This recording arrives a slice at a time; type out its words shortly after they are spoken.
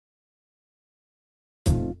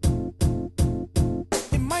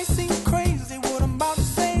might seem crazy what I'm about to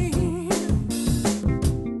say.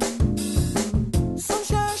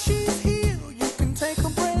 Sunshine, she's here, you can take a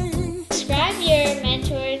break. Describe your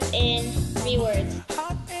mentors in 3 words.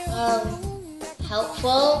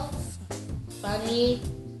 Helpful, funny,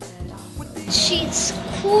 and She's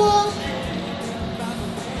cool,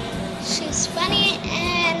 she's funny,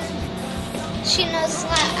 and she knows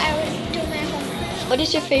that I would do my homework. What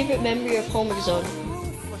is your favorite memory of Homework Zone?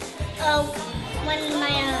 When my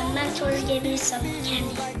mentors gave me some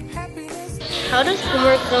candy. How does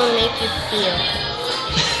Homework Zone make you feel?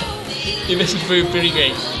 It makes me feel pretty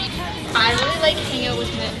great. I really like hanging out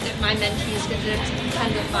with my mentees because it's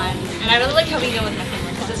tons of fun. And I really like helping them with my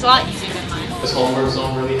homework because it's a lot easier than mine. Does Homework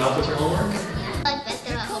Zone really help with your homework? What I like best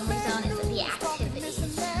about Homework Zone is the activities.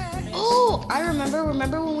 Oh, I remember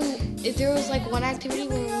when if there was like one activity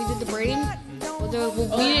when we did the braiding. We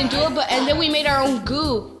didn't do it, and then we made our own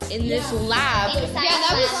goo in this lab. In the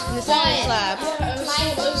science lab. Mine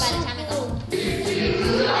was by the time I go.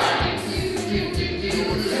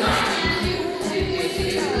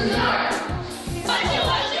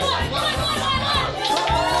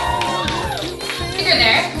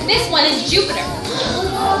 There. This one is Jupiter.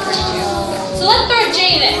 So let's throw a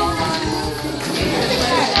J in it.